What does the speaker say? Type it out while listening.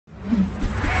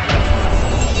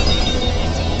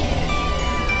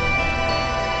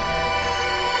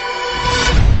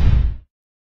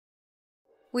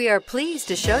We are pleased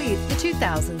to show you the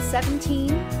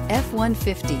 2017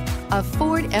 F-150. A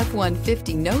Ford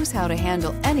F-150 knows how to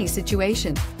handle any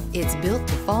situation. It's built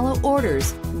to follow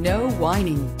orders, no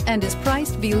whining, and is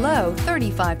priced below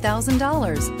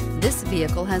 $35,000. This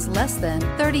vehicle has less than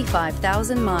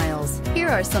 35,000 miles. Here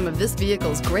are some of this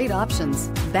vehicle's great options: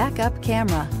 backup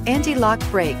camera, anti-lock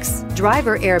brakes,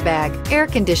 driver airbag, air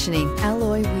conditioning,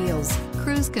 alloy wheels,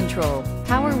 cruise control,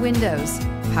 power windows,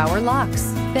 power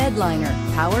locks, bed liner,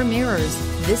 power mirrors.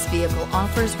 This vehicle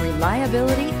offers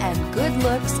reliability and good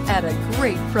looks at a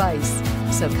great price.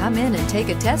 So come in and take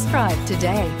a test drive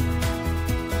today.